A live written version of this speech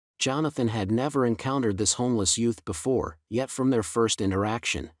Jonathan had never encountered this homeless youth before, yet from their first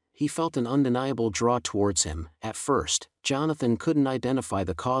interaction, he felt an undeniable draw towards him. At first, Jonathan couldn't identify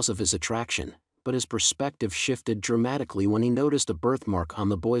the cause of his attraction, but his perspective shifted dramatically when he noticed a birthmark on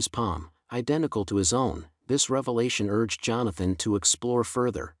the boy's palm, identical to his own. This revelation urged Jonathan to explore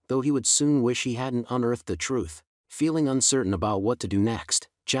further, though he would soon wish he hadn't unearthed the truth. Feeling uncertain about what to do next,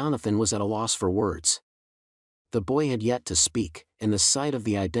 Jonathan was at a loss for words. The boy had yet to speak, and the sight of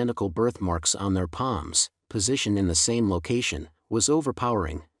the identical birthmarks on their palms, positioned in the same location, was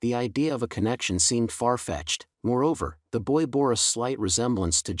overpowering. The idea of a connection seemed far-fetched. Moreover, the boy bore a slight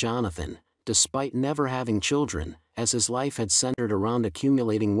resemblance to Jonathan, despite never having children, as his life had centered around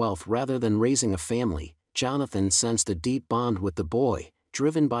accumulating wealth rather than raising a family. Jonathan sensed a deep bond with the boy,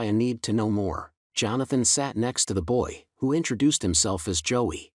 driven by a need to know more. Jonathan sat next to the boy, who introduced himself as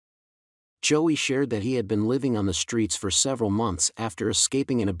Joey. Joey shared that he had been living on the streets for several months after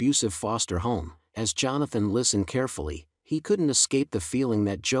escaping an abusive foster home. As Jonathan listened carefully, he couldn't escape the feeling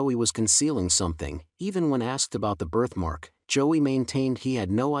that Joey was concealing something. Even when asked about the birthmark, Joey maintained he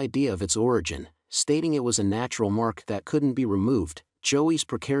had no idea of its origin, stating it was a natural mark that couldn't be removed. Joey's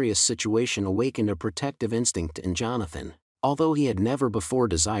precarious situation awakened a protective instinct in Jonathan, although he had never before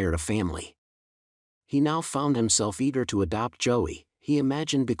desired a family. He now found himself eager to adopt Joey. He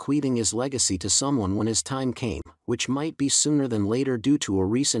imagined bequeathing his legacy to someone when his time came, which might be sooner than later due to a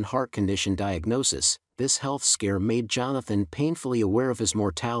recent heart condition diagnosis. This health scare made Jonathan painfully aware of his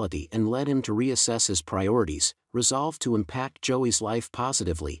mortality and led him to reassess his priorities. Resolved to impact Joey's life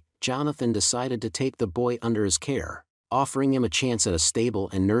positively, Jonathan decided to take the boy under his care, offering him a chance at a stable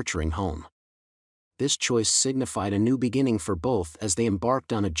and nurturing home. This choice signified a new beginning for both as they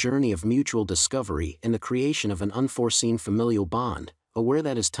embarked on a journey of mutual discovery and the creation of an unforeseen familial bond. Aware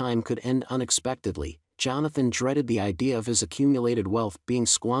that his time could end unexpectedly, Jonathan dreaded the idea of his accumulated wealth being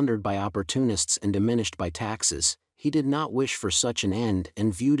squandered by opportunists and diminished by taxes. He did not wish for such an end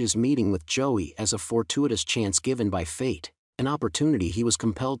and viewed his meeting with Joey as a fortuitous chance given by fate, an opportunity he was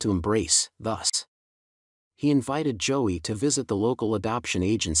compelled to embrace. Thus, he invited Joey to visit the local adoption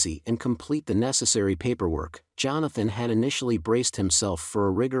agency and complete the necessary paperwork. Jonathan had initially braced himself for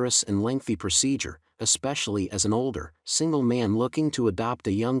a rigorous and lengthy procedure, especially as an older, single man looking to adopt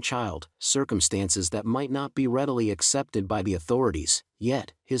a young child, circumstances that might not be readily accepted by the authorities.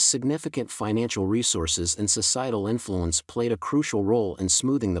 Yet, his significant financial resources and societal influence played a crucial role in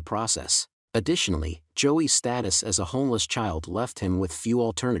smoothing the process. Additionally, Joey's status as a homeless child left him with few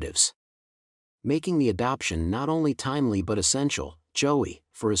alternatives, making the adoption not only timely but essential. Joey,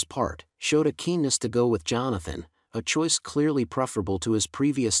 for his part, showed a keenness to go with Jonathan, a choice clearly preferable to his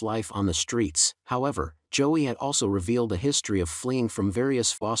previous life on the streets. However, Joey had also revealed a history of fleeing from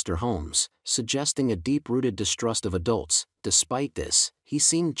various foster homes, suggesting a deep-rooted distrust of adults. Despite this, he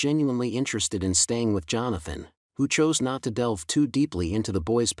seemed genuinely interested in staying with Jonathan, who chose not to delve too deeply into the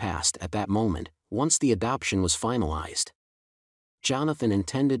boy's past at that moment. Once the adoption was finalized, Jonathan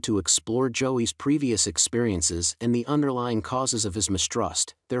intended to explore Joey's previous experiences and the underlying causes of his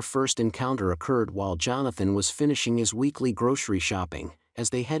mistrust. Their first encounter occurred while Jonathan was finishing his weekly grocery shopping.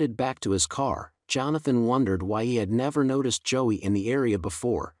 As they headed back to his car, Jonathan wondered why he had never noticed Joey in the area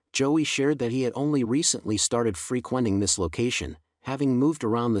before. Joey shared that he had only recently started frequenting this location, having moved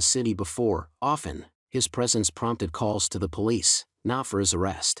around the city before. Often, his presence prompted calls to the police, not for his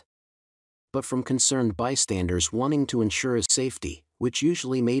arrest, but from concerned bystanders wanting to ensure his safety, which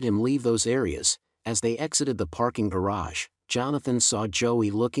usually made him leave those areas. As they exited the parking garage, Jonathan saw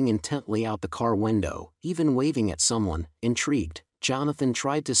Joey looking intently out the car window, even waving at someone. Intrigued, Jonathan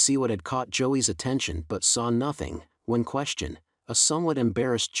tried to see what had caught Joey's attention but saw nothing. When questioned, a somewhat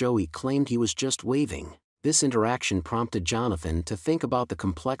embarrassed Joey claimed he was just waving. This interaction prompted Jonathan to think about the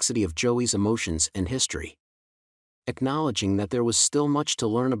complexity of Joey's emotions and history. Acknowledging that there was still much to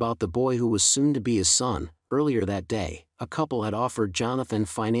learn about the boy who was soon to be his son, earlier that day, a couple had offered Jonathan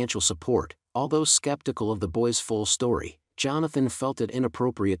financial support. Although skeptical of the boy's full story, Jonathan felt it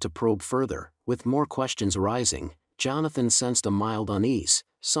inappropriate to probe further. With more questions arising, Jonathan sensed a mild unease.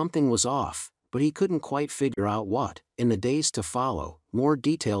 Something was off, but he couldn't quite figure out what. In the days to follow, more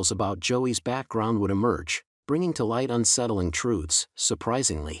details about Joey's background would emerge, bringing to light unsettling truths.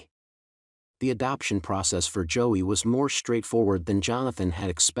 Surprisingly, the adoption process for Joey was more straightforward than Jonathan had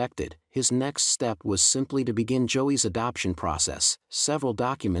expected. His next step was simply to begin Joey's adoption process. Several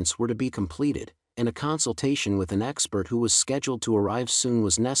documents were to be completed, and a consultation with an expert who was scheduled to arrive soon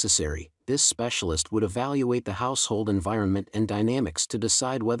was necessary. This specialist would evaluate the household environment and dynamics to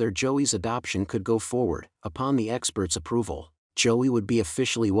decide whether Joey's adoption could go forward. Upon the expert's approval, Joey would be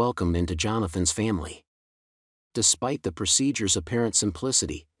officially welcomed into Jonathan's family. Despite the procedure's apparent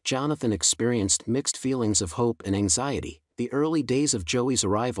simplicity, Jonathan experienced mixed feelings of hope and anxiety. The early days of Joey's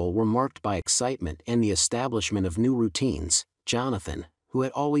arrival were marked by excitement and the establishment of new routines. Jonathan, who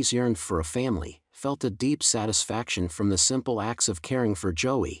had always yearned for a family, felt a deep satisfaction from the simple acts of caring for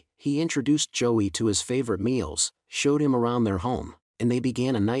Joey. He introduced Joey to his favorite meals, showed him around their home, and they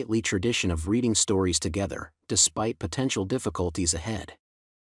began a nightly tradition of reading stories together, despite potential difficulties ahead.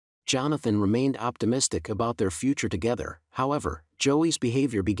 Jonathan remained optimistic about their future together. However, Joey's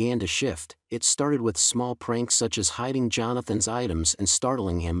behavior began to shift. It started with small pranks such as hiding Jonathan's items and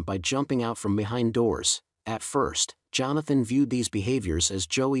startling him by jumping out from behind doors. At first, Jonathan viewed these behaviors as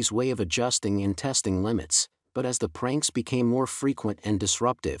Joey's way of adjusting and testing limits, but as the pranks became more frequent and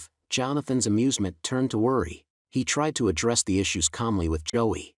disruptive, Jonathan's amusement turned to worry. He tried to address the issues calmly with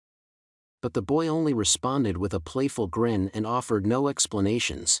Joey, but the boy only responded with a playful grin and offered no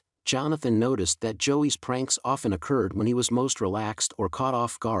explanations. Jonathan noticed that Joey's pranks often occurred when he was most relaxed or caught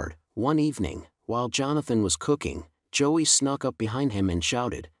off guard. One evening, while Jonathan was cooking, Joey snuck up behind him and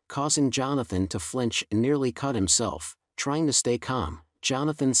shouted, causing Jonathan to flinch and nearly cut himself. Trying to stay calm,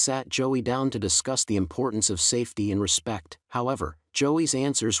 Jonathan sat Joey down to discuss the importance of safety and respect. However, Joey's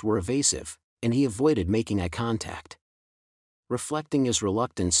answers were evasive, and he avoided making eye contact. Reflecting his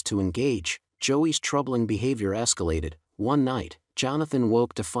reluctance to engage, Joey's troubling behavior escalated. One night, Jonathan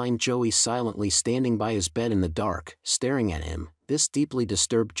woke to find Joey silently standing by his bed in the dark, staring at him. This deeply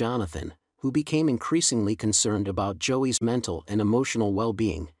disturbed Jonathan, who became increasingly concerned about Joey's mental and emotional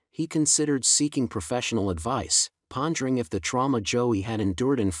well-being. He considered seeking professional advice, pondering if the trauma Joey had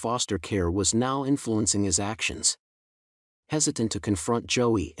endured in foster care was now influencing his actions. Hesitant to confront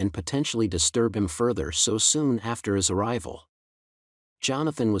Joey and potentially disturb him further so soon after his arrival,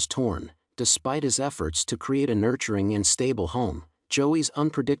 Jonathan was torn. Despite his efforts to create a nurturing and stable home, Joey's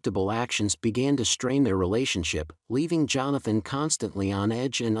unpredictable actions began to strain their relationship, leaving Jonathan constantly on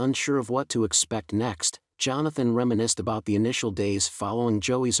edge and unsure of what to expect next. Jonathan reminisced about the initial days following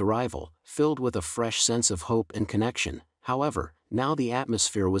Joey's arrival, filled with a fresh sense of hope and connection. However, now the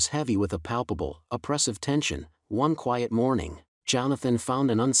atmosphere was heavy with a palpable, oppressive tension. One quiet morning, Jonathan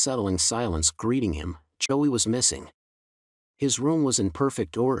found an unsettling silence greeting him. Joey was missing. His room was in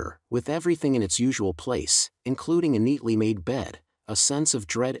perfect order, with everything in its usual place, including a neatly made bed. A sense of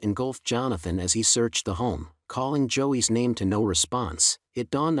dread engulfed Jonathan as he searched the home, calling Joey's name to no response.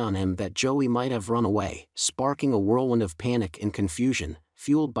 It dawned on him that Joey might have run away, sparking a whirlwind of panic and confusion.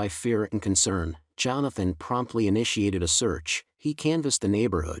 Fueled by fear and concern, Jonathan promptly initiated a search. He canvassed the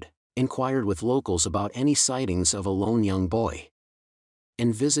neighborhood, inquired with locals about any sightings of a lone young boy,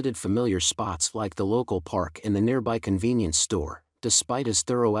 and visited familiar spots like the local park and the nearby convenience store. Despite his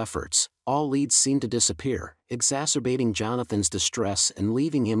thorough efforts, all leads seemed to disappear, exacerbating Jonathan's distress and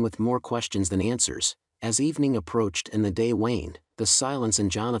leaving him with more questions than answers. As evening approached and the day waned, the silence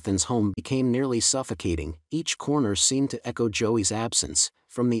in Jonathan's home became nearly suffocating. Each corner seemed to echo Joey's absence,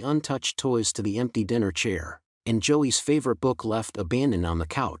 from the untouched toys to the empty dinner chair, and Joey's favorite book left abandoned on the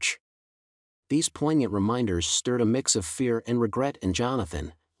couch. These poignant reminders stirred a mix of fear and regret in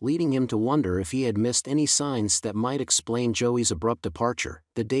Jonathan, leading him to wonder if he had missed any signs that might explain Joey's abrupt departure.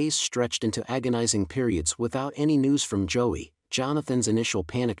 The days stretched into agonizing periods without any news from Joey. Jonathan's initial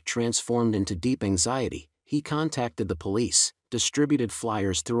panic transformed into deep anxiety. He contacted the police, distributed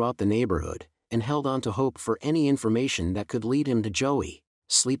flyers throughout the neighborhood, and held on to hope for any information that could lead him to Joey.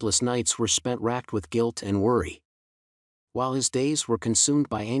 Sleepless nights were spent racked with guilt and worry, while his days were consumed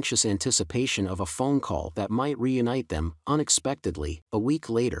by anxious anticipation of a phone call that might reunite them. Unexpectedly, a week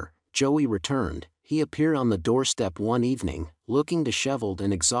later, Joey returned. He appeared on the doorstep one evening, looking disheveled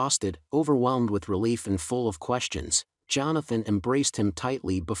and exhausted, overwhelmed with relief and full of questions. Jonathan embraced him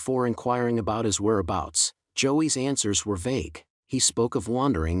tightly before inquiring about his whereabouts. Joey's answers were vague. He spoke of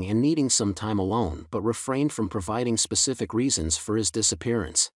wandering and needing some time alone but refrained from providing specific reasons for his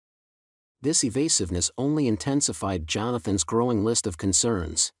disappearance. This evasiveness only intensified Jonathan's growing list of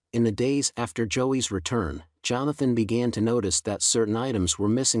concerns. In the days after Joey's return, Jonathan began to notice that certain items were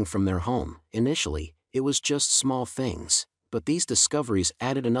missing from their home. Initially, it was just small things, but these discoveries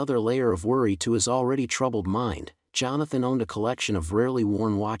added another layer of worry to his already troubled mind. Jonathan owned a collection of rarely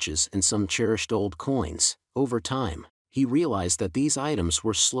worn watches and some cherished old coins. Over time, he realized that these items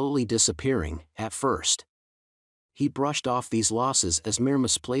were slowly disappearing. At first, he brushed off these losses as mere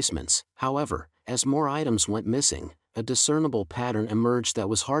misplacements. However, as more items went missing, a discernible pattern emerged that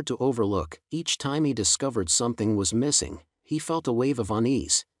was hard to overlook. Each time he discovered something was missing, he felt a wave of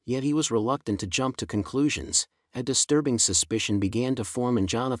unease, yet he was reluctant to jump to conclusions. A disturbing suspicion began to form in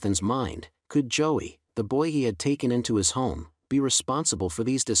Jonathan's mind. Could Joey, the boy he had taken into his home, be responsible for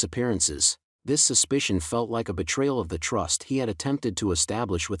these disappearances? This suspicion felt like a betrayal of the trust he had attempted to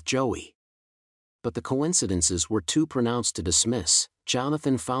establish with Joey. But the coincidences were too pronounced to dismiss.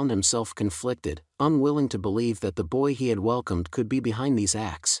 Jonathan found himself conflicted, unwilling to believe that the boy he had welcomed could be behind these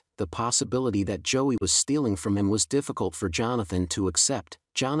acts. The possibility that Joey was stealing from him was difficult for Jonathan to accept.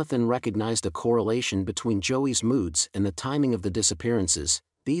 Jonathan recognized a correlation between Joey's moods and the timing of the disappearances.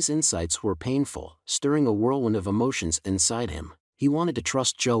 These insights were painful, stirring a whirlwind of emotions inside him. He wanted to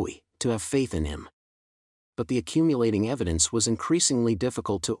trust Joey, to have faith in him. But the accumulating evidence was increasingly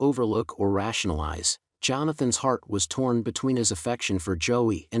difficult to overlook or rationalize. Jonathan's heart was torn between his affection for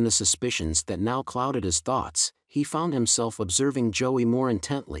Joey and the suspicions that now clouded his thoughts. He found himself observing Joey more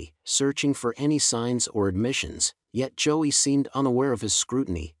intently, searching for any signs or admissions, yet Joey seemed unaware of his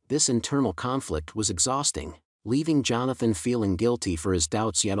scrutiny. This internal conflict was exhausting, leaving Jonathan feeling guilty for his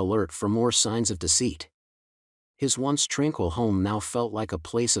doubts yet alert for more signs of deceit. His once tranquil home now felt like a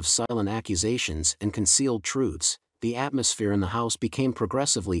place of silent accusations and concealed truths. The atmosphere in the house became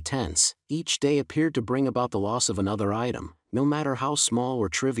progressively tense. Each day appeared to bring about the loss of another item. No matter how small or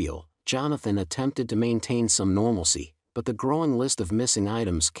trivial, Jonathan attempted to maintain some normalcy, but the growing list of missing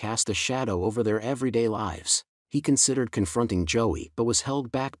items cast a shadow over their everyday lives. He considered confronting Joey but was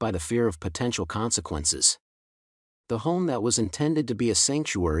held back by the fear of potential consequences. The home that was intended to be a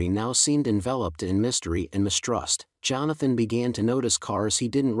sanctuary now seemed enveloped in mystery and mistrust. Jonathan began to notice cars he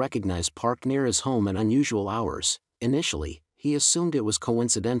didn't recognize parked near his home at unusual hours. Initially, he assumed it was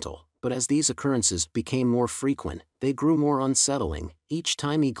coincidental, but as these occurrences became more frequent, they grew more unsettling. Each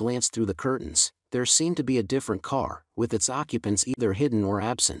time he glanced through the curtains, there seemed to be a different car, with its occupants either hidden or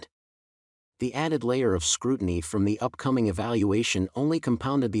absent. The added layer of scrutiny from the upcoming evaluation only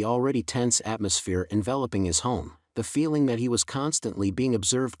compounded the already tense atmosphere enveloping his home. The feeling that he was constantly being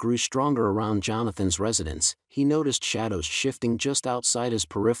observed grew stronger around Jonathan's residence. He noticed shadows shifting just outside his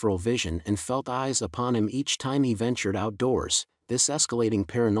peripheral vision and felt eyes upon him each time he ventured outdoors. This escalating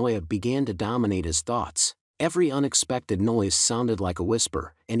paranoia began to dominate his thoughts. Every unexpected noise sounded like a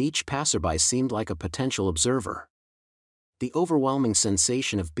whisper, and each passerby seemed like a potential observer. The overwhelming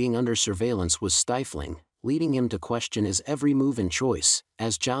sensation of being under surveillance was stifling, leading him to question his every move and choice.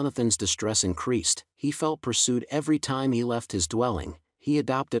 As Jonathan's distress increased, he felt pursued every time he left his dwelling. He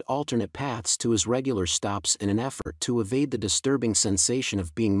adopted alternate paths to his regular stops in an effort to evade the disturbing sensation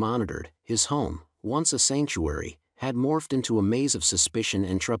of being monitored. His home, once a sanctuary, had morphed into a maze of suspicion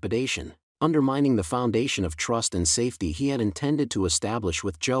and trepidation, undermining the foundation of trust and safety he had intended to establish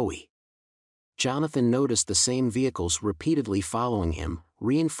with Joey. Jonathan noticed the same vehicles repeatedly following him,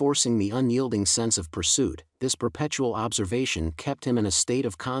 reinforcing the unyielding sense of pursuit. This perpetual observation kept him in a state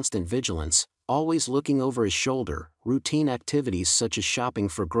of constant vigilance, always looking over his shoulder. Routine activities such as shopping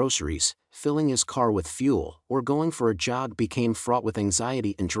for groceries, filling his car with fuel, or going for a jog became fraught with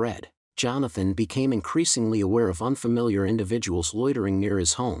anxiety and dread. Jonathan became increasingly aware of unfamiliar individuals loitering near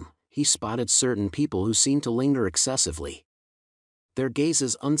his home. He spotted certain people who seemed to linger excessively, their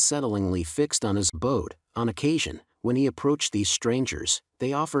gazes unsettlingly fixed on his abode. On occasion, when he approached these strangers,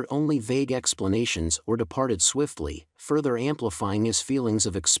 they offered only vague explanations or departed swiftly, further amplifying his feelings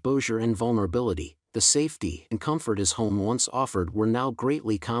of exposure and vulnerability. The safety and comfort his home once offered were now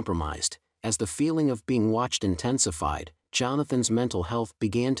greatly compromised. As the feeling of being watched intensified, Jonathan's mental health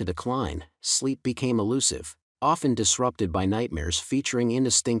began to decline. Sleep became elusive, often disrupted by nightmares featuring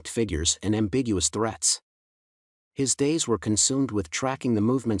indistinct figures and ambiguous threats. His days were consumed with tracking the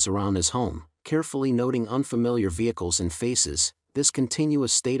movements around his home, carefully noting unfamiliar vehicles and faces. This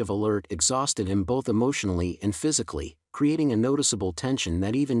continuous state of alert exhausted him both emotionally and physically, creating a noticeable tension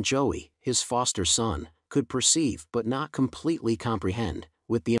that even Joey, his foster son, could perceive but not completely comprehend.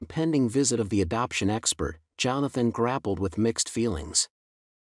 With the impending visit of the adoption expert, Jonathan grappled with mixed feelings.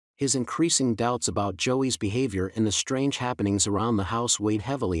 His increasing doubts about Joey's behavior and the strange happenings around the house weighed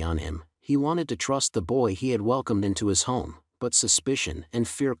heavily on him. He wanted to trust the boy he had welcomed into his home, but suspicion and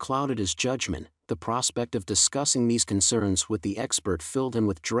fear clouded his judgment. The prospect of discussing these concerns with the expert filled him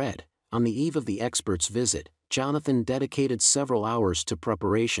with dread. On the eve of the expert's visit, Jonathan dedicated several hours to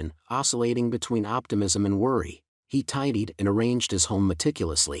preparation, oscillating between optimism and worry. He tidied and arranged his home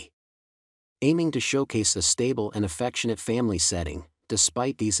meticulously, aiming to showcase a stable and affectionate family setting.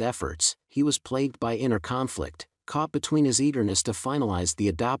 Despite these efforts, he was plagued by inner conflict, caught between his eagerness to finalize the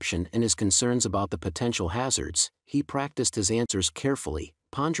adoption and his concerns about the potential hazards. He practiced his answers carefully,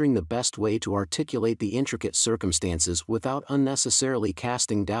 pondering the best way to articulate the intricate circumstances without unnecessarily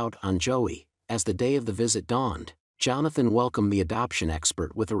casting doubt on Joey. As the day of the visit dawned, Jonathan welcomed the adoption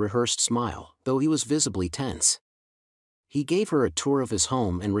expert with a rehearsed smile, though he was visibly tense. He gave her a tour of his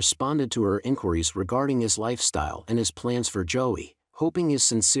home and responded to her inquiries regarding his lifestyle and his plans for Joey. hoping his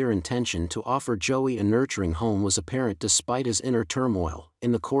sincere intention to offer Joey a nurturing home was apparent despite his inner turmoil.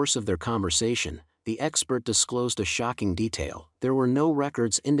 In the course of their conversation, the expert disclosed a shocking detail. There were no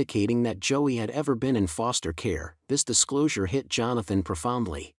records indicating that Joey had ever been in foster care. This disclosure hit Jonathan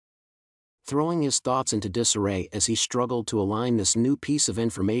profoundly, throwing his thoughts into disarray as he struggled to align this new piece of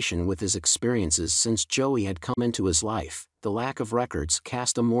information with his experiences since Joey had come into his life. The lack of records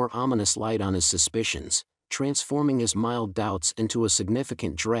cast a more ominous light on his suspicions, transforming his mild doubts into a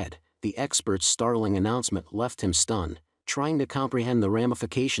significant dread. The expert's startling announcement left him stunned. Trying to comprehend the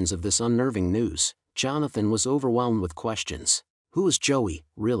ramifications of this unnerving news, Jonathan was overwhelmed with questions. Who was Joey,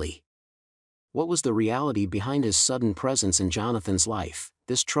 really? What was the reality behind his sudden presence in Jonathan's life?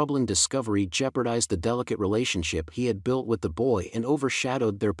 This troubling discovery jeopardized the delicate relationship he had built with the boy and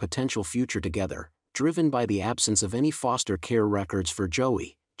overshadowed their potential future together. Driven by the absence of any foster care records for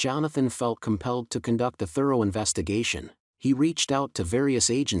Joey, Jonathan felt compelled to conduct a thorough investigation. He reached out to various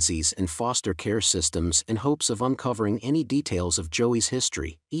agencies and foster care systems in hopes of uncovering any details of Joey's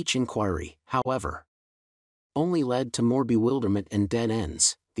history. Each inquiry, however, only led to more bewilderment and dead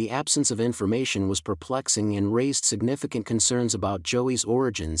ends. The absence of information was perplexing and raised significant concerns about Joey's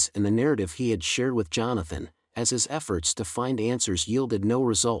origins and the narrative he had shared with Jonathan. As his efforts to find answers yielded no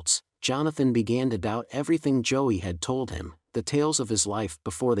results, Jonathan began to doubt everything Joey had told him. The tales of his life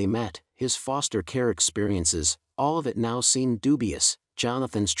before they met, his foster care experiences, all of it now seemed dubious.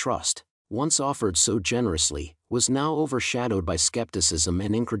 Jonathan's trust, once offered so generously, was now overshadowed by skepticism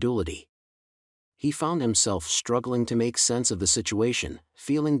and incredulity. He found himself struggling to make sense of the situation,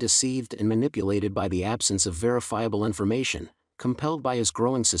 feeling deceived and manipulated by the absence of verifiable information. Compelled by his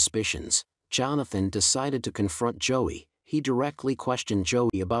growing suspicions, Jonathan decided to confront Joey. He directly questioned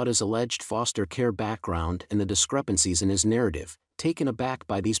Joey about his alleged foster care background and the discrepancies in his narrative. Taken aback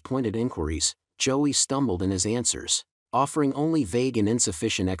by these pointed inquiries, Joey stumbled in his answers, offering only vague and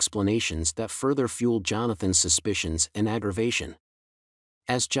insufficient explanations that further fueled Jonathan's suspicions and aggravation.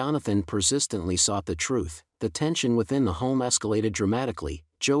 As Jonathan persistently sought the truth, the tension within the home escalated dramatically.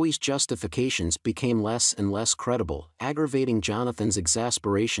 Joey's justifications became less and less credible, aggravating Jonathan's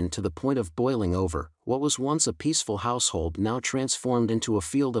exasperation to the point of boiling over. What was once a peaceful household now transformed into a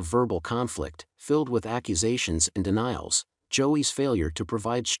field of verbal conflict, filled with accusations and denials. Joey's failure to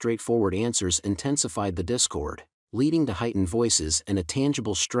provide straightforward answers intensified the discord, leading to heightened voices and a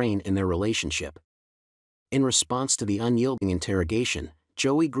tangible strain in their relationship. In response to the unyielding interrogation,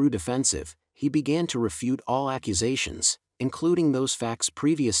 Joey grew defensive. He began to refute all accusations, including those facts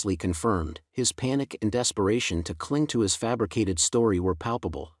previously confirmed. His panic and desperation to cling to his fabricated story were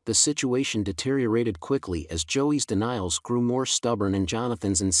palpable. The situation deteriorated quickly as Joey's denials grew more stubborn and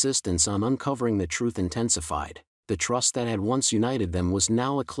Jonathan's insistence on uncovering the truth intensified. The trust that had once united them was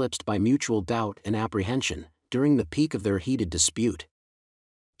now eclipsed by mutual doubt and apprehension. During the peak of their heated dispute,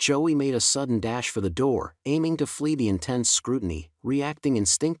 Joey made a sudden dash for the door, aiming to flee the intense scrutiny. Reacting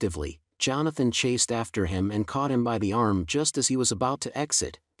instinctively, Jonathan chased after him and caught him by the arm just as he was about to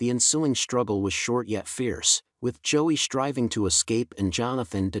exit. The ensuing struggle was short yet fierce, with Joey striving to escape and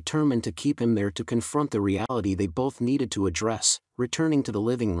Jonathan determined to keep him there to confront the reality they both needed to address. Returning to the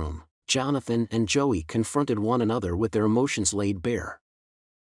living room, Jonathan and Joey confronted one another with their emotions laid bare.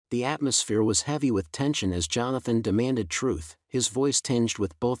 The atmosphere was heavy with tension as Jonathan demanded truth, his voice tinged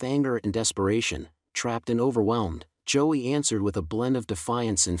with both anger and desperation. Trapped and overwhelmed, Joey answered with a blend of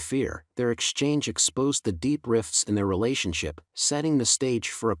defiance and fear. Their exchange exposed the deep rifts in their relationship, setting the stage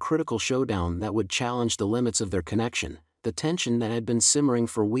for a critical showdown that would challenge the limits of their connection. The tension that had been simmering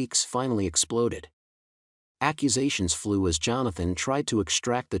for weeks finally exploded. Accusations flew as Jonathan tried to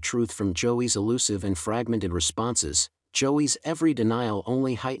extract the truth from Joey's elusive and fragmented responses. Joey's every denial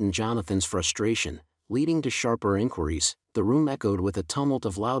only heightened Jonathan's frustration, leading to sharper inquiries. The room echoed with a tumult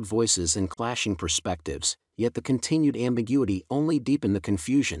of loud voices and clashing perspectives, yet the continued ambiguity only deepened the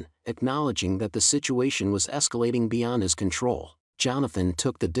confusion. Acknowledging that the situation was escalating beyond his control, Jonathan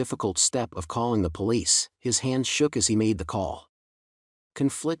took the difficult step of calling the police. His hands shook as he made the call.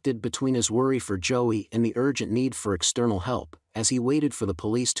 Conflicted between his worry for Joey and the urgent need for external help, as he waited for the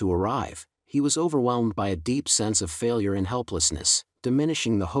police to arrive, he was overwhelmed by a deep sense of failure and helplessness,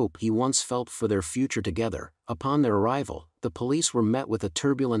 diminishing the hope he once felt for their future together. Upon their arrival, the police were met with a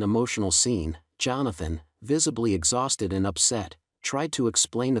turbulent emotional scene. Jonathan, visibly exhausted and upset, tried to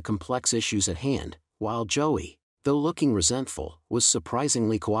explain the complex issues at hand, while Joey, though looking resentful, was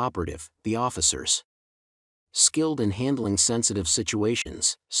surprisingly cooperative. The officers, skilled in handling sensitive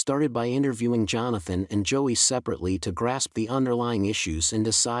situations, started by interviewing Jonathan and Joey separately to grasp the underlying issues and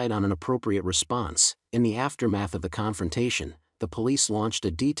decide on an appropriate response. In the aftermath of the confrontation, the police launched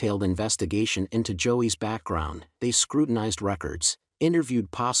a detailed investigation into Joey's background. They scrutinized records,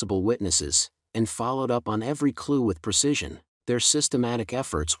 interviewed possible witnesses, and followed up on every clue with precision. Their systematic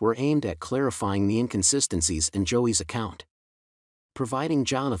efforts were aimed at clarifying the inconsistencies in Joey's account, providing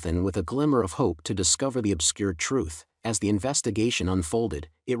Jonathan with a glimmer of hope to discover the obscured truth. As the investigation unfolded,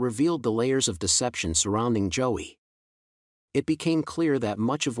 it revealed the layers of deception surrounding Joey. It became clear that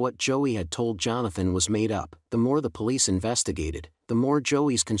much of what Joey had told Jonathan was made up. The more the police investigated, the more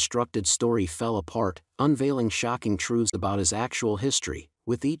Joey's constructed story fell apart, unveiling shocking truths about his actual history.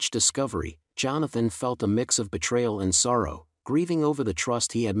 With each discovery, Jonathan felt a mix of betrayal and sorrow, grieving over the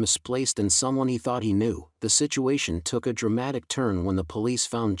trust he had misplaced in someone he thought he knew. The situation took a dramatic turn when the police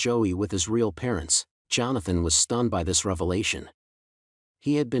found Joey with his real parents. Jonathan was stunned by this revelation.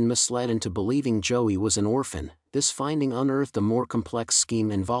 He had been misled into believing Joey was an orphan. This finding unearthed a more complex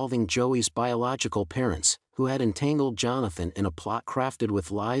scheme involving Joey's biological parents, who had entangled Jonathan in a plot crafted with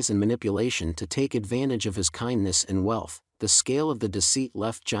lies and manipulation to take advantage of his kindness and wealth. The scale of the deceit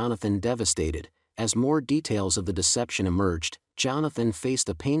left Jonathan devastated. As more details of the deception emerged, Jonathan faced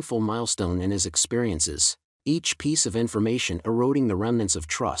a painful milestone in his experiences, each piece of information eroding the remnants of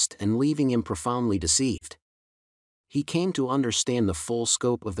trust and leaving him profoundly deceived. He came to understand the full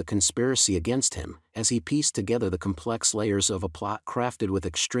scope of the conspiracy against him, as he pieced together the complex layers of a plot crafted with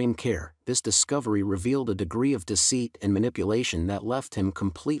extreme care. This discovery revealed a degree of deceit and manipulation that left him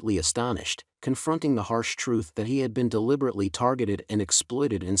completely astonished. Confronting the harsh truth that he had been deliberately targeted and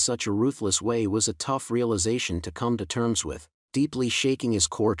exploited in such a ruthless way was a tough realization to come to terms with, deeply shaking his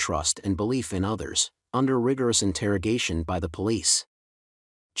core trust and belief in others. Under rigorous interrogation by the police,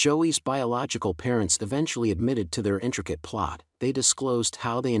 Joey's biological parents eventually admitted to their intricate plot. They disclosed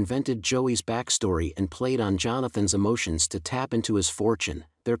how they invented Joey's backstory and played on Jonathan's emotions to tap into his fortune.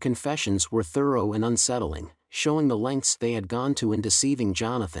 Their confessions were thorough and unsettling, showing the lengths they had gone to in deceiving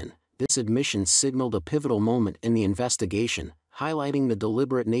Jonathan. This admission signaled a pivotal moment in the investigation, highlighting the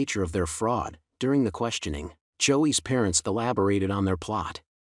deliberate nature of their fraud. During the questioning, Joey's parents elaborated on their plot.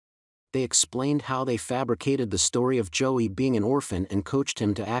 They explained how they fabricated the story of Joey being an orphan and coached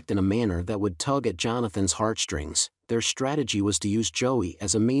him to act in a manner that would tug at Jonathan's heartstrings. Their strategy was to use Joey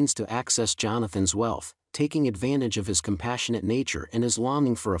as a means to access Jonathan's wealth, taking advantage of his compassionate nature and his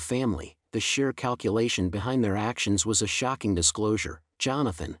longing for a family. The sheer calculation behind their actions was a shocking disclosure.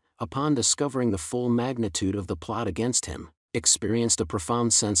 Jonathan, upon discovering the full magnitude of the plot against him, experienced a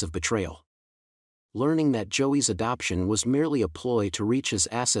profound sense of betrayal. Learning that Joey's adoption was merely a ploy to reach his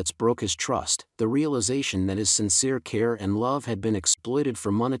assets broke his trust. The realization that his sincere care and love had been exploited for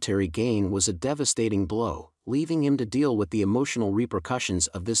monetary gain was a devastating blow, leaving him to deal with the emotional repercussions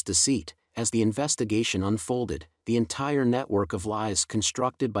of this deceit. As the investigation unfolded, the entire network of lies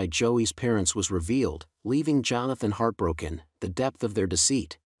constructed by Joey's parents was revealed, leaving Jonathan heartbroken. The depth of their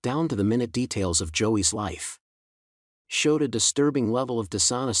deceit, down to the minute details of Joey's life, showed a disturbing level of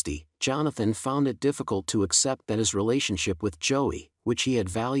dishonesty. Jonathan found it difficult to accept that his relationship with Joey, which he had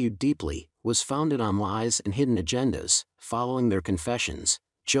valued deeply, was founded on lies and hidden agendas. Following their confessions,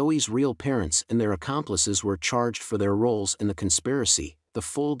 Joey's real parents and their accomplices were charged for their roles in the conspiracy. The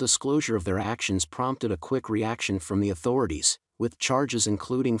full disclosure of their actions prompted a quick reaction from the authorities, with charges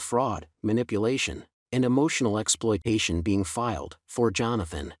including fraud, manipulation, and emotional exploitation being filed for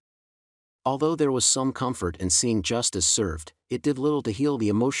Jonathan. Although there was some comfort in seeing justice served, it did little to heal the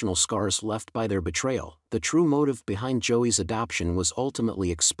emotional scars left by their betrayal. The true motive behind Joey's adoption was ultimately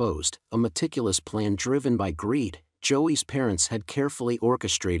exposed, a meticulous plan driven by greed. Joey's parents had carefully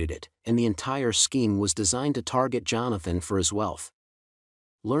orchestrated it, and the entire scheme was designed to target Jonathan for his wealth.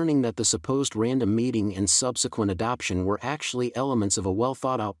 Learning that the supposed random meeting and subsequent adoption were actually elements of a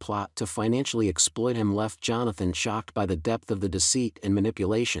well-thought-out plot to financially exploit him left Jonathan shocked by the depth of the deceit and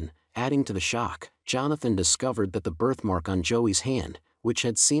manipulation. Adding to the shock, Jonathan discovered that the birthmark on Joey's hand, which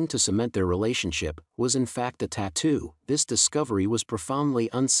had seemed to cement their relationship, was in fact a tattoo. This discovery was profoundly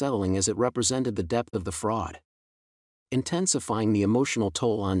unsettling as it represented the depth of the fraud, intensifying the emotional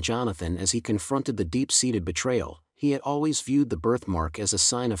toll on Jonathan as he confronted the deep-seated betrayal. He had always viewed the birthmark as a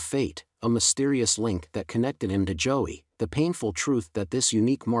sign of fate, a mysterious link that connected him to Joey. The painful truth that this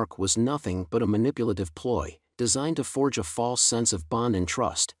unique mark was nothing but a manipulative ploy, designed to forge a false sense of bond and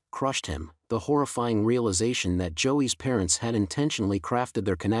trust, crushed him. The horrifying realization that Joey's parents had intentionally crafted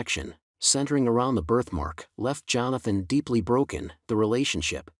their connection, centering around the birthmark, left Jonathan deeply broken. The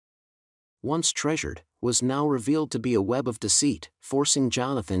relationship, once treasured, was now revealed to be a web of deceit, forcing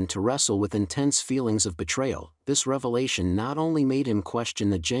Jonathan to wrestle with intense feelings of betrayal. This revelation not only made him question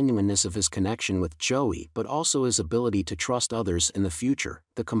the genuineness of his connection with Joey but also his ability to trust others in the future.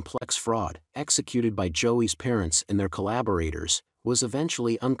 The complex fraud, executed by Joey's parents and their collaborators, was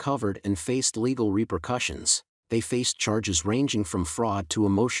eventually uncovered and faced legal repercussions. they faced charges ranging from fraud to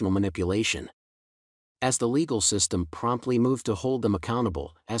emotional manipulation. As the legal system promptly moved to hold them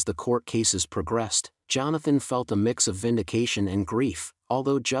accountable, as the court cases progressed, Jonathan felt a mix of vindication and grief.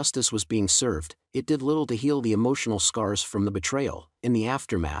 Although justice was being served, it did little to heal the emotional scars from the betrayal. In the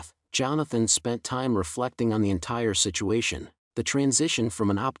aftermath, Jonathan spent time reflecting on the entire situation. The transition from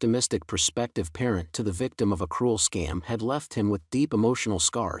an optimistic prospective parent to the victim of a cruel scam had left him with deep emotional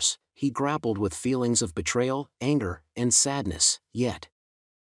scars. He grappled with feelings of betrayal, anger, and sadness. Yet,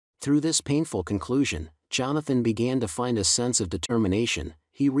 through this painful conclusion, Jonathan began to find a sense of determination.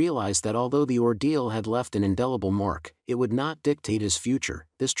 He realized that although the ordeal had left an indelible mark, it would not dictate his future.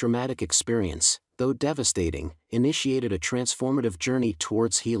 This traumatic experience, though devastating, initiated a transformative journey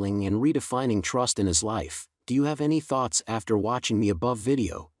towards healing and redefining trust in his life. Do you have any thoughts after watching the above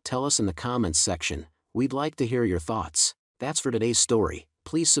video? Tell us in the comments section. We'd like to hear your thoughts. That's for today's story.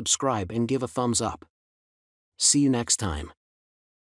 Please subscribe and give a thumbs up. See you next time.